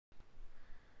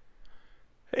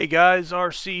Hey guys,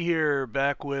 RC here,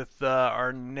 back with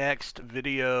our next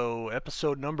video,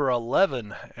 episode number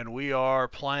 11, and we are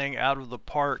playing Out of the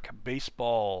Park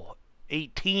Baseball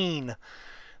 18.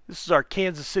 This is our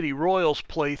Kansas City Royals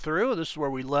playthrough. This is where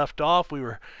we left off. We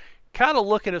were kind of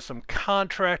looking at some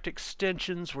contract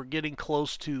extensions. We're getting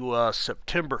close to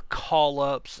September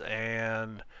call-ups,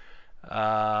 and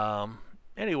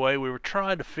anyway, we were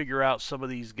trying to figure out some of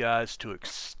these guys to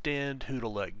extend, who to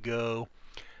let go.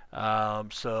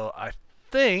 So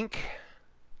think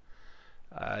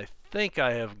I think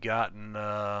I have gotten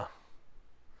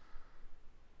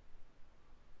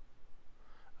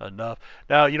enough.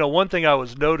 Now, one thing I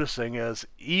was noticing is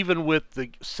even with the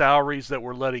salaries that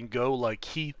we're letting go, like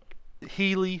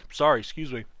Healy, sorry,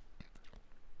 excuse me,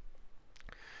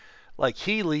 like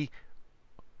Healy,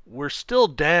 we're still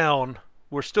down.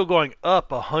 We're still going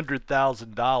up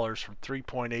 $100,000 from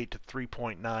 3.8 to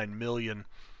 3.9 million,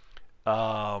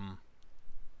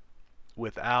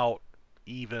 without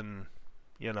even,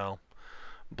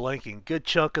 blanking. Good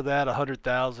chunk of that,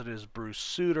 100,000, is Bruce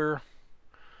Sutter.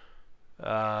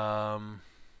 Oh,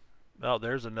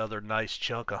 there's another nice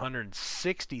chunk,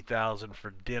 160,000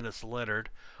 for Dennis Leonard.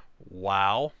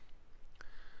 Wow.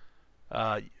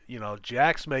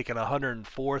 Jack's making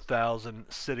 104,000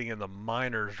 sitting in the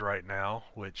minors right now,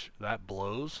 which that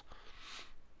blows.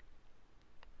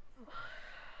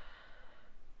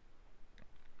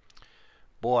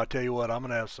 Boy, I tell you what, I'm going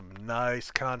to have some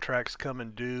nice contracts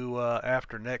coming due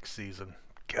after next season.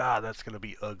 God, that's going to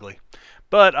be ugly.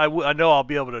 But I know I'll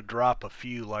be able to drop a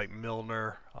few, like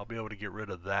Milner. I'll be able to get rid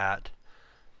of that.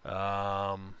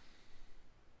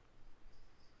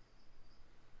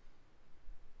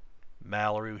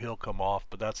 Mallory, he'll come off,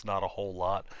 but that's not a whole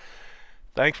lot.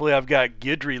 Thankfully, I've got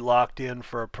Guidry locked in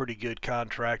for a pretty good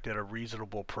contract at a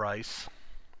reasonable price.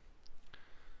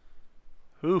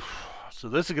 Oof. So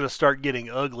this is going to start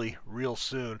getting ugly real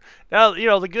soon. Now,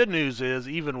 the good news is,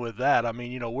 even with that, I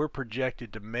mean, we're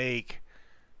projected to make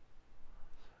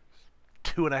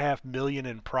 $2.5 million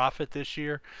in profit this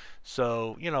year.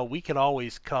 So, we can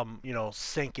always come,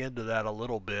 sink into that a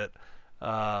little bit,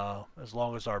 as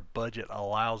long as our budget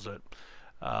allows it.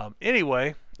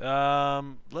 Anyway,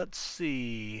 let's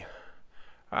see.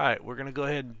 All right, we're going to go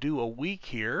ahead and do a week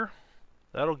here.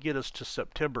 That'll get us to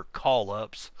September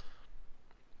call-ups.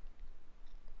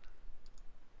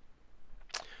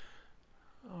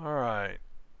 Alright,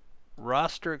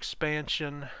 roster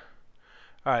expansion.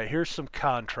 Alright, here's some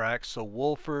contracts. So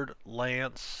Wolford,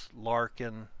 Lance,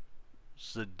 Larkin,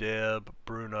 Zadeb,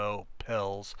 Bruno,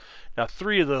 Pels. Now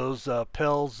 3 of those,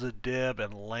 Pels, Zadeb,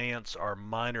 and Lance, are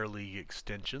minor league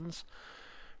extensions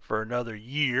for another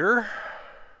year.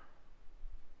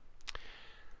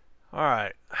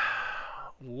 Alright,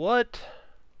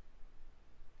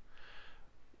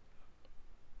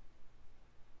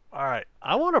 Alright,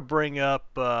 I want to bring up,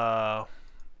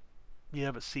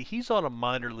 yeah, but see, he's on a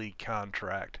minor league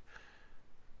contract.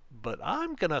 But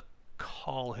I'm going to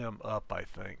call him up, I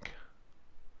think.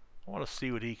 I want to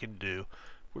see what he can do.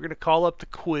 We're going to call up the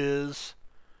Quiz.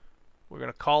 We're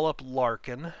going to call up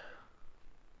Larkin.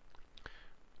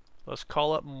 Let's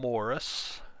call up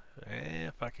Morris.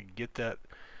 If I could get that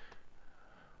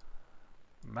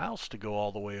mouse to go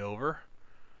all the way over.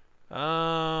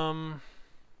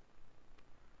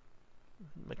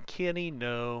 McKinney,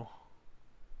 no.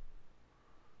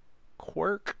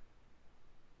 Quirk,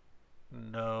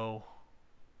 no.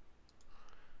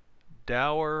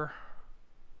 Dower.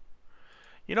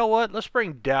 You know what? Let's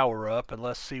bring Dower up and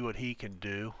let's see what he can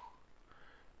do.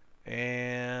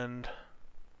 And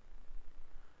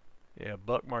yeah,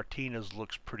 Buck Martinez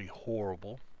looks pretty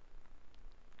horrible.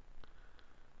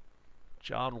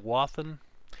 John Wathan.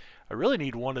 I really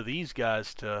need one of these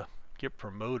guys to get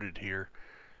promoted here.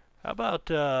 How about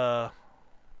well,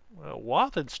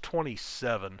 Wathan's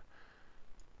 27.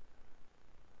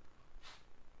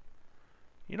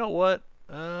 You know what?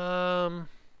 Yeah,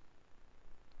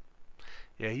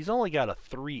 he's only got a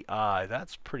 3i.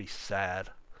 That's pretty sad.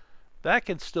 That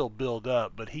can still build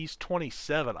up, but he's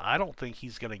 27. I don't think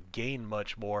he's going to gain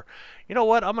much more. You know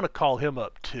what? I'm going to call him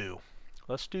up too.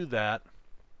 Let's do that.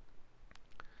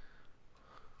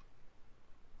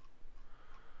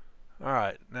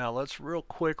 Alright, now let's real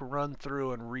quick run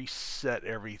through and reset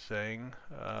everything.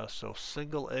 So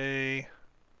single A,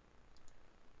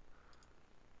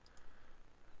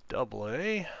 double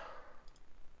A,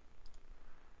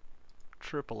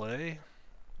 triple A.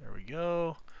 There we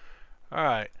go.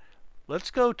 Alright, let's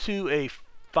go to a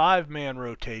 5-man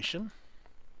rotation.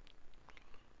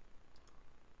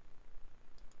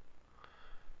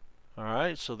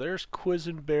 Alright, so there's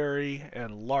Quisenberry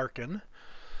and Larkin.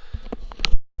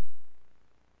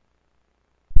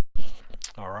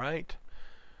 right.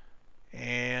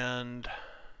 And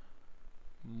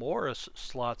Morris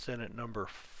slots in at number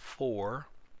 4.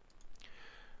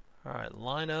 All right,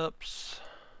 lineups.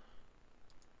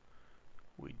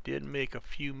 We did make a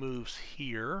few moves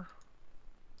here.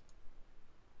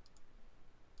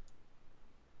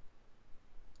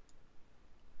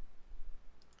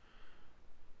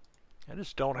 I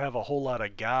just don't have a whole lot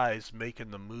of guys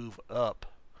making the move up.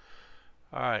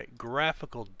 Alright,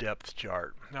 graphical depth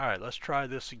chart. Alright, let's try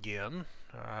this again.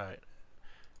 Alright,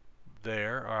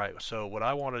 there. Alright, so what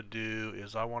I want to do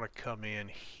is I want to come in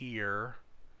here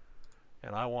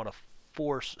and I want to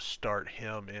force start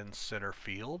him in center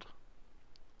field.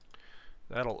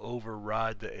 That'll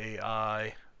override the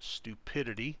AI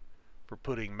stupidity for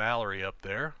putting Mallory up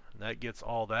there. And that gets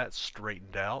all that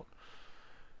straightened out.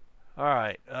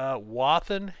 Alright,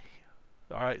 Wathan.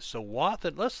 Alright, so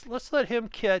Wathan, let's let him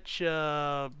catch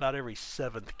about every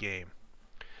 7th game.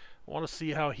 I want to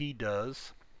see how he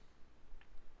does.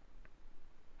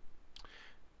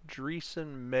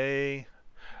 Dreesen, May.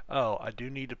 Oh, I do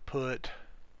need to put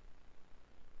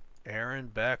Aaron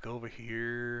back over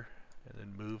here and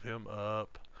then move him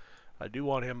up. I do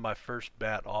want him my first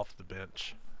bat off the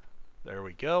bench. There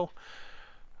we go.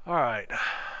 Alright.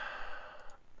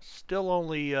 Still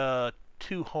only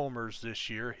 2 homers this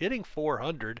year. Hitting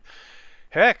 400.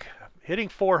 Heck, hitting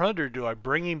 400, do I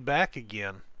bring him back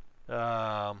again?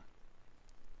 Won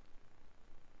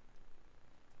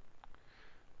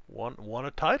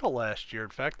a title last year. In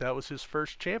fact, that was his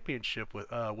first championship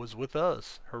was with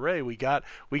us. Hooray, we got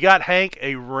Hank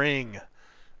a ring.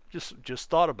 Just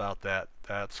thought about that.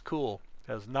 That's cool.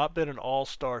 Has not been an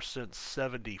all-star since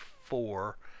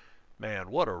 '74. Man,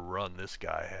 what a run this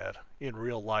guy had in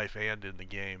real life and in the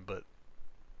game. But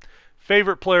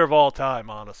favorite player of all time,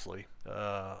 honestly.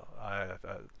 All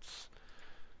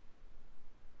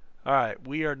right,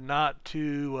 we are not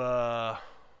to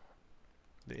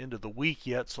the end of the week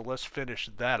yet, so let's finish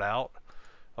that out.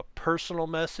 A personal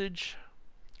message.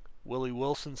 Willie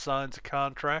Wilson signs a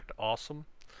contract. Awesome.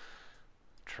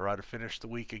 Try to finish the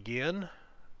week again.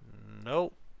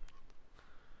 Nope.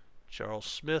 Charles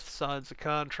Smith signs a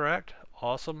contract.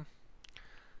 Awesome.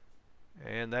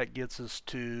 And that gets us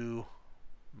to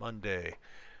Monday.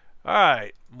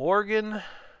 Alright, Morgan,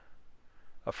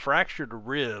 a fractured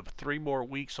rib. 3 more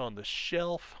weeks on the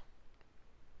shelf.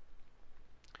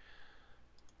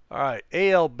 Alright,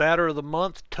 AL Batter of the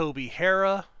Month, Toby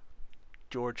Harrah.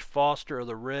 George Foster of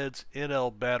the Reds,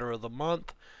 NL Batter of the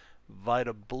Month.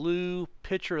 Vida Blue,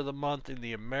 Pitcher of the Month in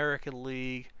the American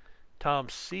League. Tom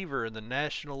Seaver in the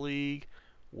National League.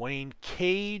 Wayne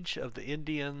Cage of the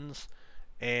Indians.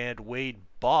 And Wade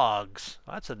Boggs,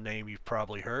 that's a name you've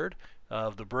probably heard,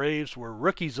 of the Braves, were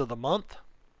Rookies of the Month.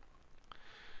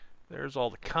 There's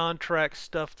all the contract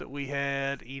stuff that we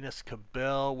had. Enos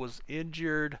Cabell was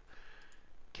injured.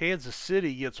 Kansas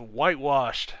City gets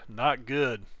whitewashed. Not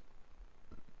good.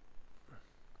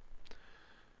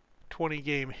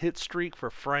 20-game hit streak for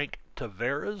Frank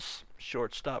Taveras,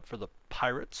 shortstop for the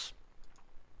Pirates.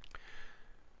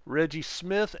 Reggie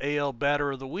Smith, AL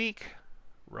Batter of the Week.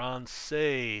 Ron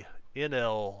Cey,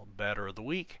 NL Batter of the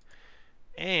Week.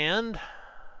 And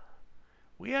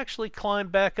we actually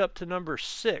climbed back up to number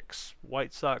 6.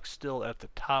 White Sox still at the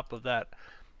top of that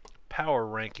power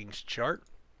rankings chart.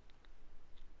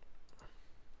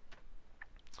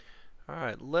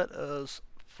 Alright, let us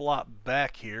flop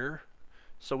back here.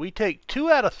 So we take 2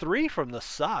 out of 3 from the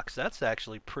Sox. That's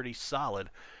actually pretty solid.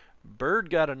 Bird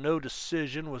got a no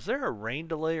decision. Was there a rain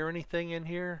delay or anything in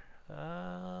here?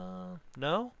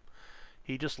 No.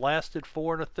 He just lasted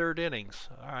 4 1/3 innings.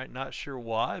 Alright, not sure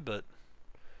why, but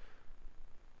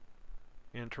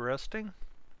interesting.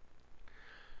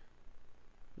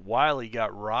 Wiley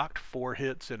got rocked. 4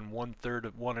 hits in 1/3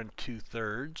 of 1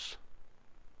 2/3.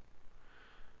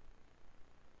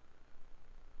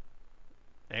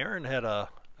 Aaron had a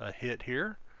hit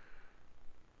here.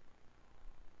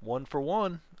 1 for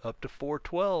 1, up to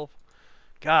 412.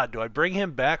 God, do I bring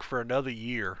him back for another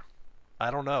year? I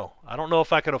don't know. I don't know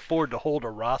if I can afford to hold a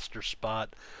roster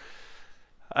spot.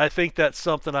 I think that's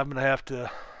something I'm going to have to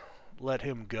let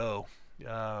him go.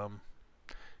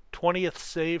 20th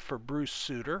save for Bruce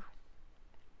Sutter.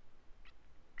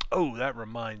 Oh, that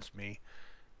reminds me.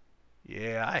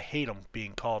 Yeah, I hate him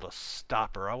being called a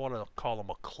stopper. I want to call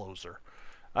him a closer.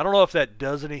 I don't know if that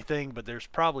does anything, but there's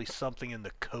probably something in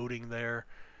the coding there.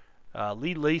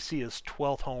 Lee Lacy is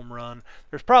 12th home run.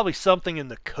 There's probably something in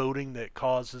the coding that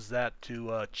causes that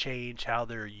to change how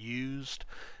they're used.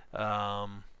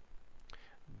 Guidry,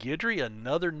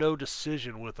 another no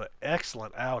decision with an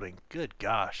excellent outing. Good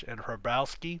gosh. And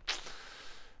Hrabowski,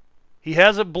 He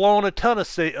hasn't blown a ton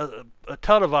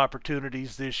of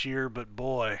opportunities this year, but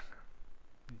boy,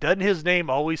 doesn't his name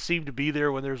always seem to be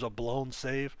there when there's a blown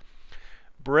save?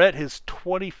 Brett, his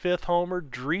 25th homer.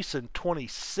 Dreesen,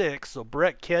 26. So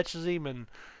Brett catches him and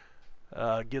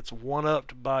gets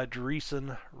one-upped by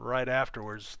Dreesen right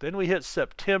afterwards. Then we hit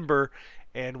September,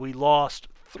 and we lost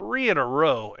 3 in a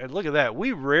row. And look at that.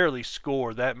 We rarely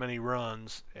score that many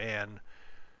runs. And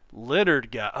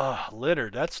Leonard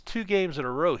Leonard, that's 2 games in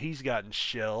a row he's gotten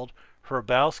shelled.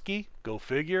 Hrabowski, go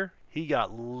figure, he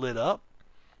got lit up.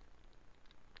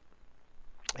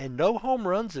 And no home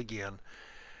runs again.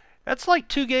 That's like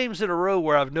 2 games in a row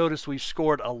where I've noticed we've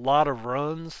scored a lot of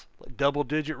runs, like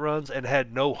double-digit runs, and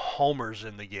had no homers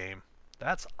in the game.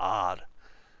 That's odd.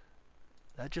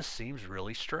 That just seems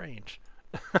really strange.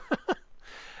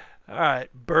 All right,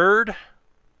 Bird,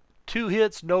 2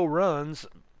 hits, no runs,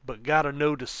 but got a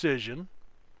no decision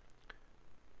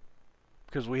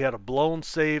because we had a blown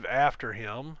save after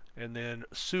him, and then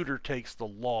Suter takes the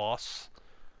loss.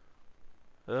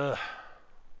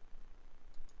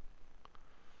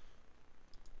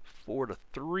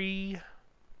 4-3.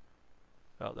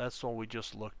 Oh, that's the one we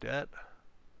just looked at.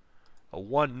 A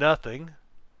 1-0.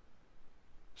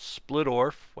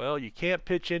 Splittorf. Well, you can't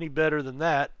pitch any better than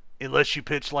that unless you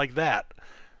pitch like that.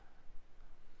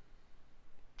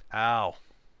 Ow.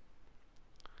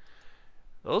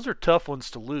 Those are tough ones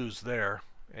to lose there.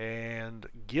 And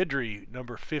Guidry,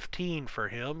 number 15 for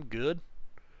him. Good.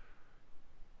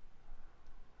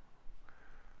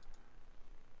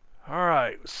 All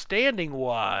right, standing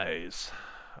wise.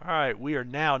 All right, we are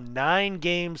now 9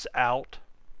 games out.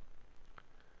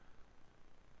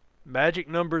 Magic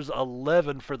number's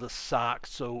 11 for the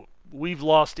Sox, so we've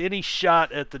lost any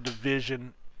shot at the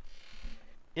division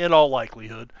in all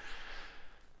likelihood.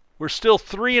 We're still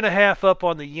 3.5 up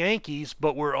on the Yankees,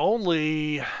 but we're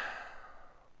only,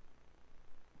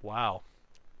 wow,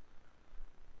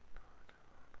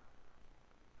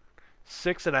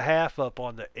 6.5 up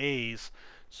on the A's.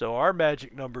 So our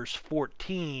magic number's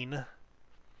 14.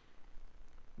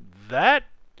 That,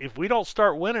 if we don't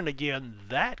start winning again,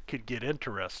 that could get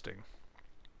interesting.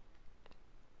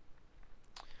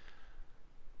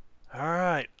 All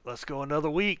right, let's go another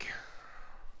week.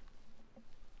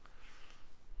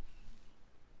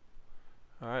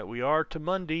 All right, we are to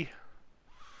Monday.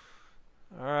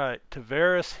 All right,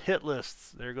 Tavares hit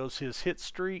lists. There goes his hit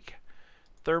streak.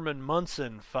 Thurman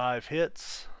Munson, 5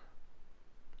 hits.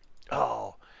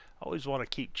 Oh, I always want to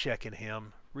keep checking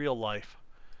him. Real life.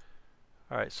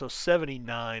 All right, so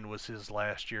 79 was his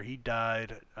last year. He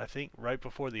died, I think, right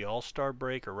before the All-Star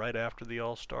break or right after the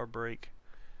All-Star break.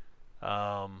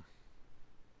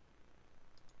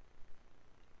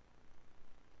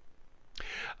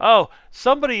 Oh,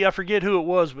 somebody, I forget who it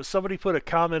was, but somebody put a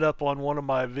comment up on one of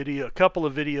my a couple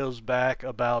of videos back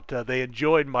about they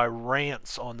enjoyed my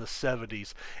rants on the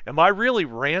 70s. Am I really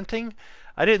ranting?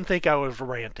 I didn't think I was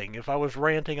ranting. If I was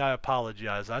ranting, I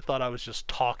apologize. I thought I was just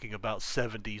talking about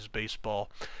 70s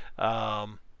baseball.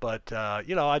 But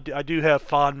you know, I do have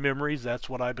fond memories. That's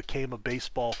when I became a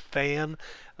baseball fan.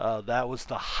 That was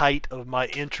the height of my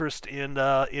interest in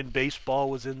baseball,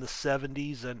 was in the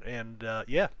 70s and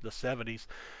yeah, the 70s,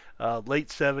 late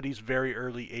 70s, very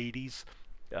early 80s.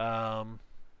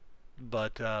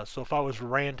 So if I was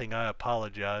ranting, I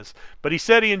apologize. But he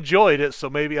said he enjoyed it,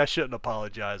 so maybe I shouldn't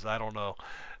apologize. I don't know.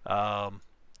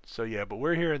 So yeah, but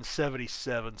we're here in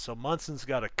 77. So Munson's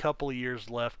got a couple of years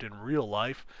left in real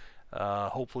life.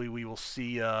 Hopefully we will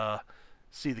see the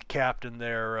captain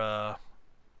there.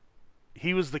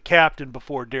 He was the captain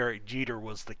before Derek Jeter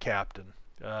was the captain,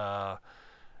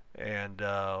 and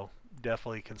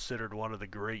definitely considered one of the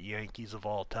great Yankees of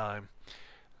all time.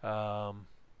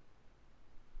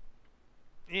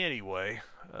 Anyway,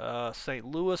 St.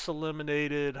 Louis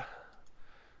eliminated.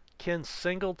 Ken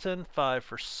Singleton, 5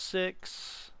 for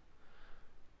 6.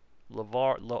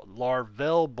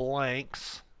 Larvell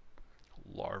Blanks.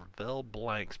 Larvell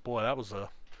Blanks. Boy, that was a...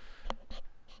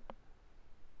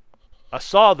 I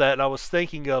saw that and I was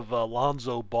thinking of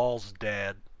Lonzo Ball's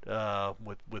dad,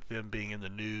 with them being in the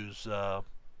news. The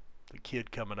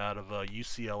kid coming out of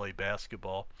UCLA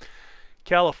basketball.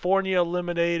 California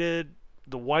eliminated.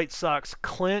 The White Sox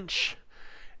clinch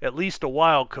at least a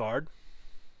wild card.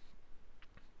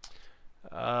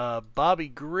 Bobby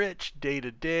Grich,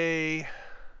 day-to-day.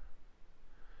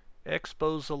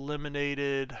 Expos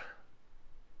eliminated.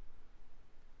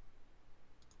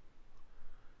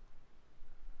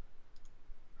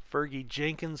 Fergie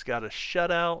Jenkins got a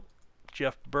shutout.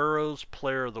 Jeff Burrows,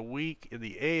 player of the week in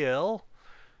the AL.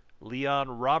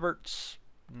 Leon Roberts,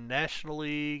 National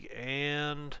League.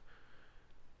 And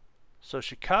So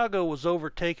Chicago was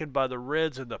overtaken by the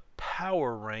Reds in the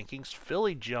power rankings.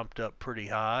 Philly jumped up pretty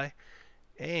high.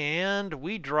 And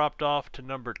we dropped off to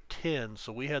number 10,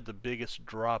 so we had the biggest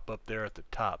drop up there at the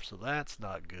top, so that's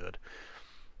not good.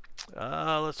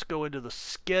 Let's go into the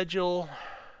schedule.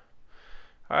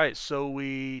 All right, so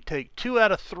we take 2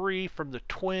 out of 3 from the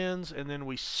Twins, and then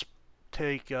we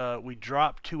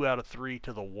drop 2 out of 3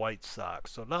 to the White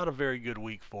Sox. So not a very good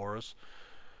week for us.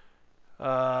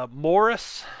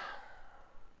 Morris,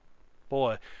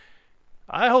 boy,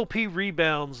 I hope he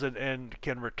rebounds and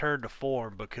can return to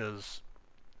form, because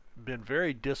been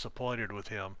very disappointed with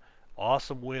him.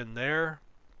 Awesome win there.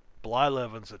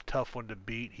 Blyleven's a tough one to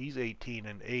beat. He's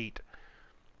 18-8.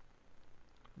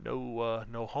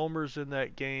 No homers in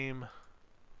that game.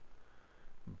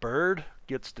 Bird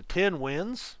gets to 10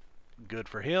 wins. Good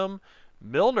for him.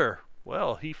 Milner,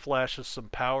 well, he flashes some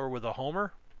power with a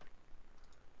homer.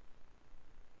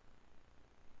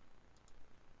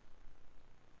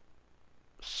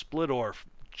 Splittorf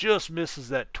just misses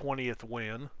that 20th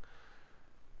win.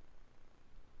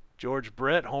 George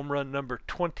Brett, home run number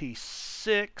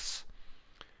 26.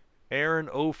 Aaron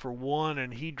 0 for 1,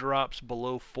 and he drops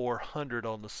below 400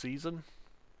 on the season.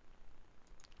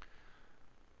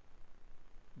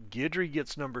 Guidry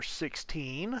gets number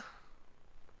 16.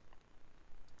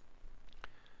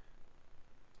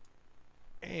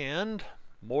 And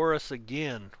Morris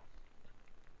again.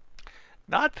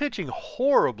 Not pitching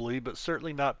horribly, but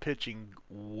certainly not pitching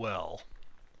well.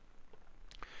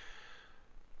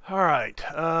 All right,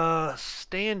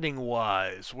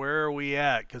 standing-wise, where are we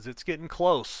at? Because it's getting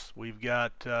close. We've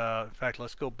got, in fact,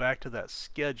 let's go back to that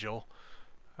schedule.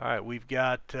 All right, we've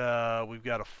got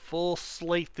a full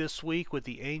slate this week with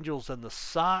the Angels and the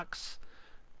Sox,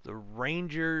 the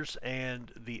Rangers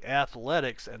and the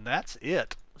Athletics, and that's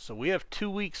it. So we have 2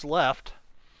 weeks left.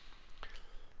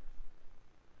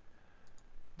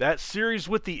 That series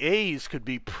with the A's could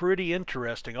be pretty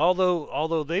interesting.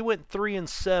 Although they went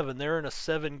 3-7, they're in a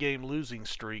 7-game losing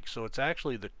streak. So it's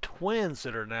actually the Twins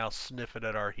that are now sniffing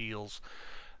at our heels.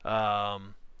 The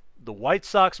White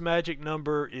Sox magic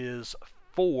number is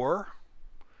 4,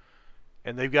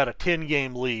 and they've got a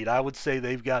 10-game lead. I would say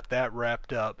they've got that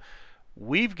wrapped up.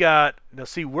 We've got, now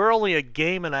see, we're only a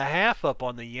game and a half up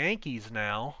on the Yankees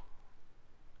now,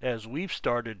 as we've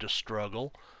started to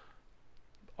struggle.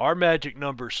 Our magic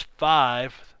number's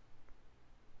 5,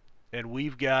 and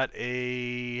we've got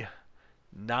a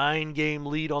 9-game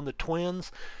lead on the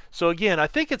Twins. So again, I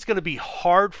think it's going to be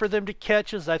hard for them to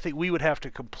catch us. I think we would have to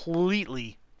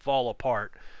completely fall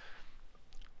apart.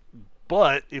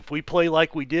 But if we play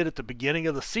like we did at the beginning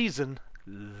of the season,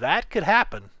 that could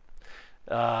happen.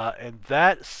 And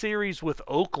that series with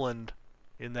Oakland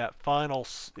in that final,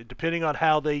 depending on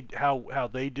how they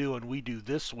do and we do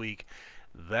this week,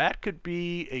 that could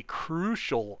be a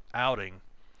crucial outing.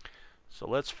 So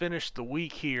let's finish the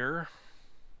week here.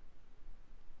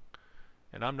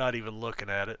 And I'm not even looking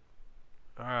at it.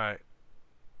 All right.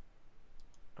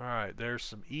 All right, there's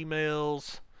some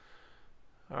emails.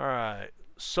 All right.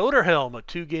 Soderhelm, a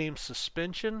 2-game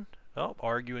suspension. Oh,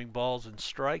 arguing balls and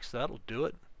strikes. That'll do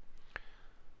it.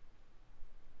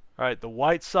 All right, the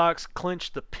White Sox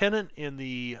clinched the pennant in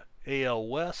the AL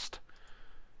West.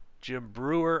 Jim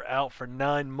Brewer out for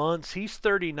 9 months. He's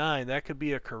 39. That could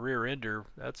be a career ender.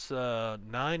 That's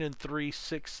 9-3,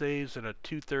 6 saves, and a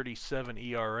 2.37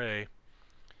 ERA.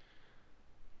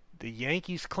 The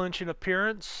Yankees clinch an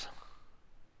appearance.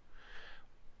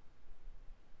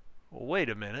 Well, wait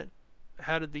a minute.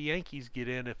 How did the Yankees get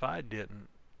in if I didn't?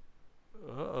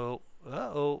 Uh-oh.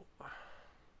 Uh-oh.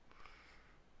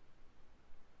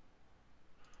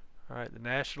 All right, the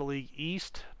National League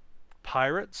East,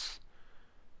 Pirates.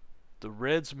 The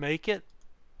Reds make it.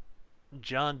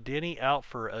 John Denny out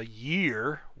for a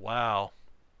year. Wow.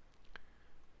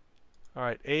 All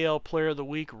right, AL Player of the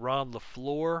Week, Ron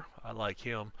LaFleur. I like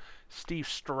him. Steve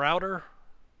Strouder,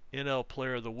 NL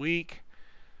Player of the Week.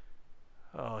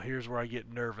 Oh, here's where I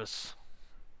get nervous.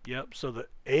 Yep, so the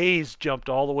A's jumped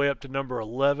all the way up to number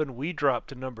 11. We dropped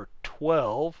to number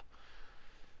 12.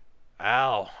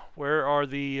 Ow. Where are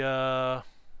the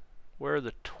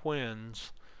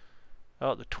Twins?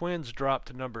 Oh, the Twins dropped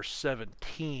to number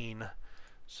 17.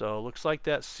 So it looks like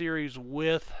that series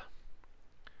with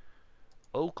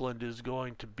Oakland is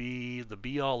going to be the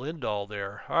be-all, end-all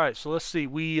there. All right, so let's see.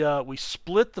 We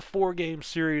split the 4-game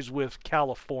series with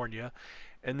California,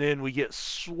 and then we get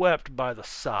swept by the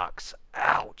Sox.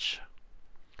 Ouch.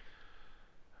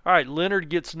 All right, Leonard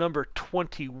gets number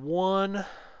 21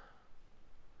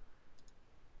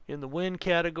 in the win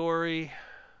category.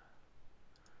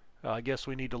 I guess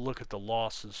we need to look at the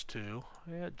losses too.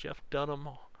 Yeah, Jeff Dunham.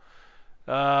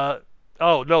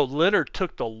 Oh, no, Leonard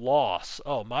took the loss.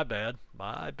 Oh, my bad.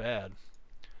 My bad.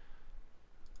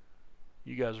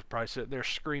 You guys are probably sitting there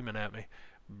screaming at me.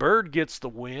 Bird gets the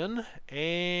win,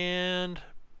 and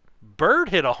Bird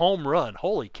hit a home run.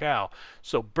 Holy cow.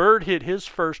 So Bird hit his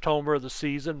first homer of the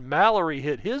season. Mallory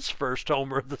hit his first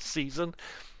homer of the season.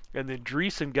 And then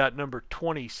Dreesen got number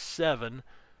 27.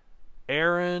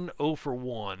 Aaron 0 for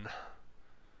 1.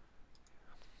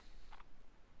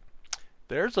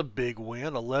 There's a big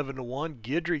win, 11 to 1.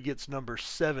 Guidry gets number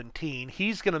 17.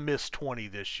 He's going to miss 20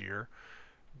 this year.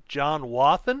 John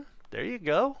Wathen, there you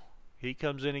go. He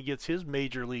comes in and gets his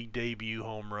major league debut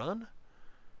home run.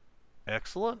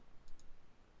 Excellent.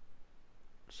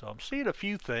 So I'm seeing a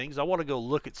few things. I want to go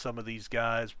look at some of these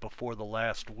guys before the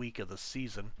last week of the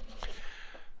season.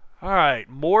 All right,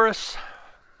 Morris.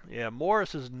 Yeah,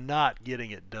 Morris is not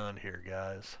getting it done here,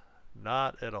 guys.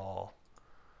 Not at all.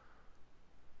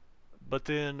 But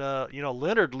then,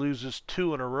 Leonard loses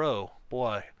 2 in a row.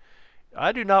 Boy,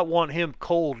 I do not want him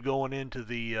cold going into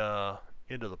the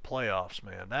playoffs,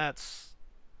 man. That's,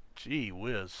 gee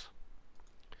whiz.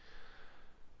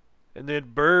 And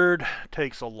then Bird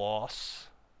takes a loss.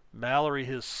 Mallory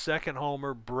his second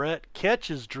homer. Brett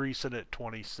catches Dreesen at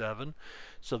 27.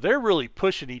 So they're really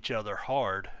pushing each other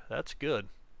hard. That's good.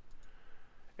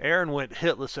 Aaron went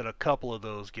hitless in a couple of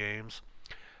those games.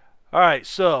 All right,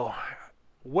 so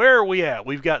where are we at?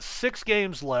 We've got 6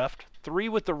 games left. 3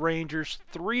 with the Rangers,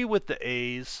 3 with the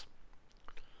A's.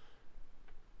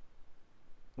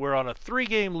 We're on a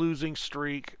 3-game losing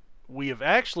streak. We have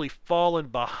actually fallen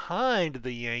behind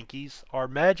the Yankees. Our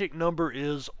magic number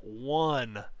is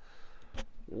 1.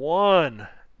 1.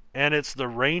 And it's the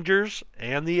Rangers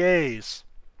and the A's.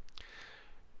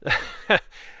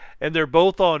 And they're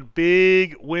both on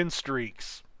big win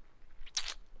streaks.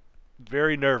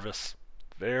 Very nervous.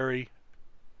 Very,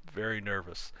 very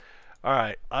nervous. All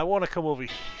right, I want to come over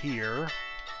here.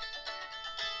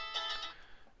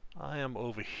 I am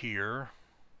over here.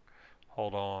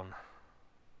 Hold on.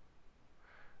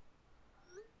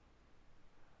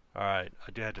 All right,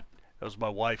 that was my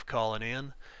wife calling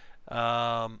in.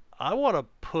 I want to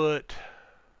put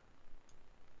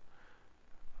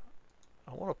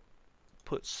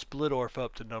Splittorf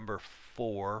up to number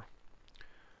 4.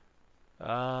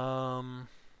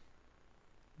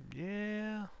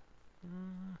 Yeah.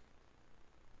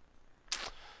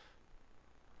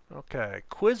 Okay,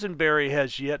 Quisenberry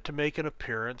has yet to make an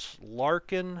appearance.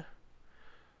 Larkin's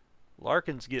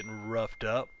getting roughed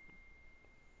up.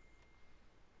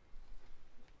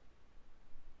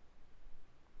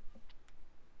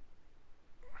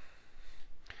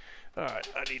 Alright,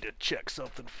 I need to check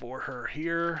something for her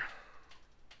here.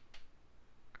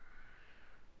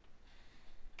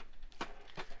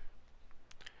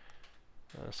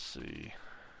 Let's see.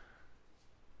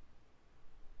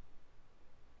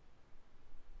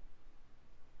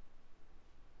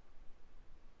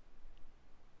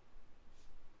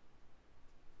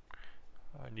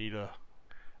 I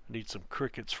need some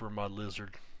crickets for my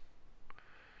lizard.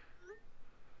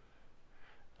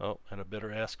 Oh, and I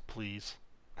better ask please.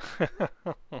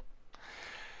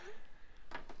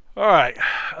 Alright,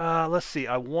 let's see.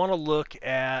 I want to look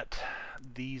at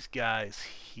these guys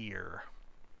here.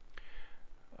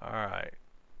 Alright,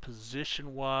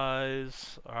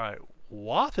 position-wise, alright,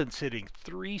 Wathen's hitting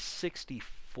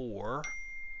 364.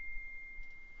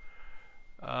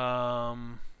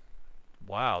 Wow,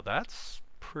 that's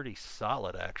pretty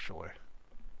solid, actually.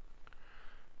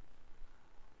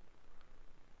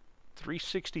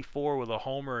 364 with a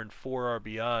homer and 4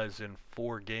 RBIs in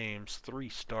 4 games, 3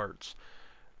 starts.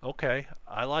 Okay,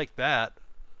 I like that.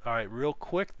 Alright, real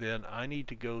quick then, I need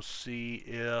to go see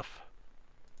if...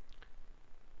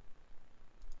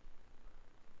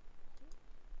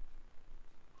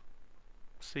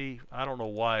 See, I don't know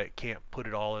why it can't put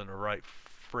it all in the right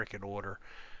frickin' order.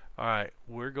 Alright,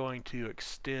 we're going to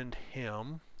extend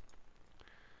him.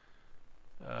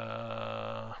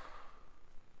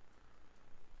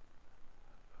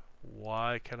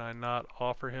 Why can I not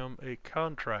offer him a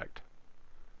contract?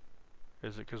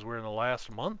 Is it because we're in the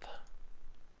last month?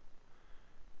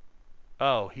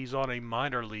 Oh, he's on a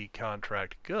minor league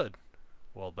contract. Good.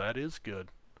 Well, that is good.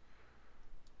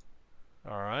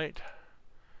 Alright.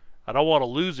 I don't want to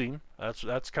lose him.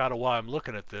 That's kind of why I'm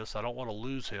looking at this. I don't want to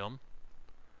lose him.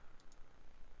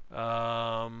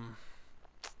 Alright,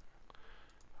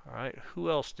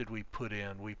 who else did we put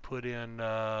in? We put in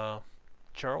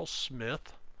Charles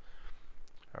Smith.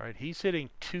 Alright, he's hitting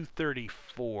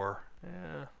 234.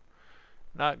 Yeah,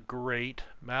 not great.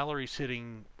 Mallory's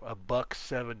hitting a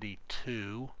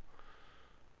 $172.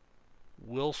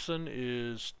 Wilson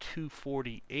is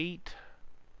 248.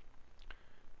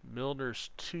 Milner's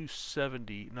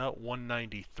 270, not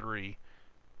 193.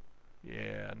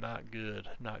 Yeah, not good,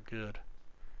 not good.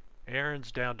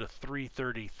 Aaron's down to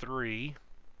 333.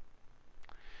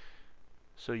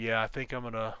 So yeah, I think I'm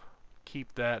going to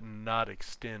keep that and not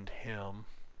extend him.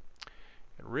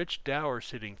 And Rich Dower's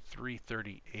hitting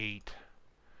 338.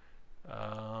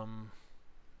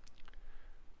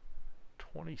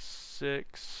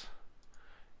 26.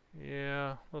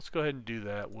 Yeah, let's go ahead and do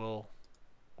that. We'll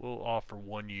offer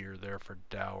 1 year there for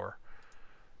Dower.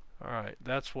 Alright,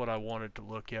 that's what I wanted to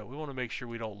look at. We want to make sure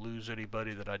we don't lose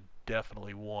anybody that I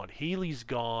definitely want. Healy's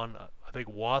gone. I think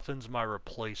Wathen's my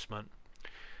replacement.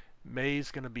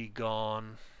 May's going to be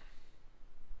gone.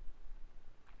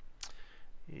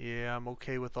 Yeah, I'm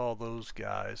okay with all those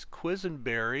guys.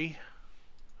 Quisenberry.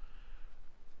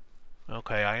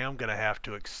 Okay, I am going to have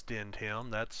to extend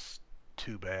him. That's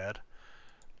too bad.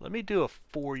 Let me do a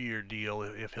 4-year deal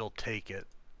if he'll take it.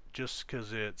 Just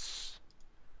because it's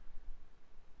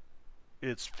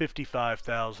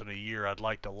 $55,000 a year. I'd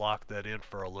like to lock that in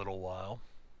for a little while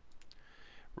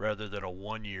rather than a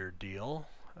 1-year deal.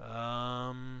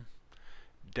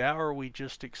 Dower we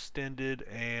just extended,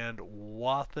 and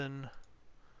Wathen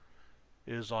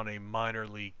is on a minor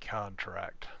league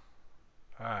contract.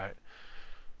 Alright.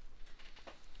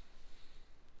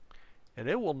 And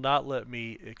it will not let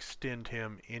me extend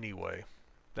him anyway.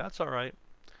 That's alright.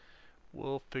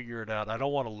 We'll figure it out. I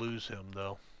don't want to lose him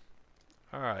though.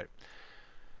 Alright.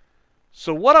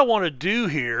 So what I want to do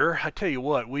here, I tell you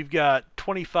what, we've got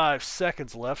 25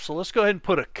 seconds left. So let's go ahead and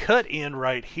put a cut in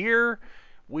right here.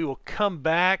 We will come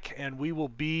back and we will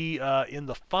be in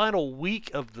the final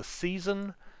week of the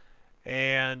season.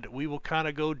 And we will kind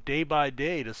of go day by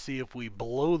day to see if we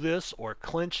blow this or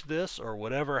clinch this or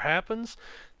whatever happens.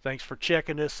 Thanks for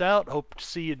checking this out. Hope to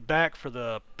see you back for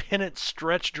the pennant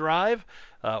stretch drive,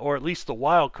 or at least the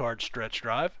wild card stretch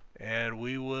drive. And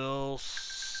we will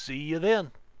see you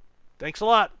then. Thanks a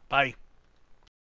lot. Bye.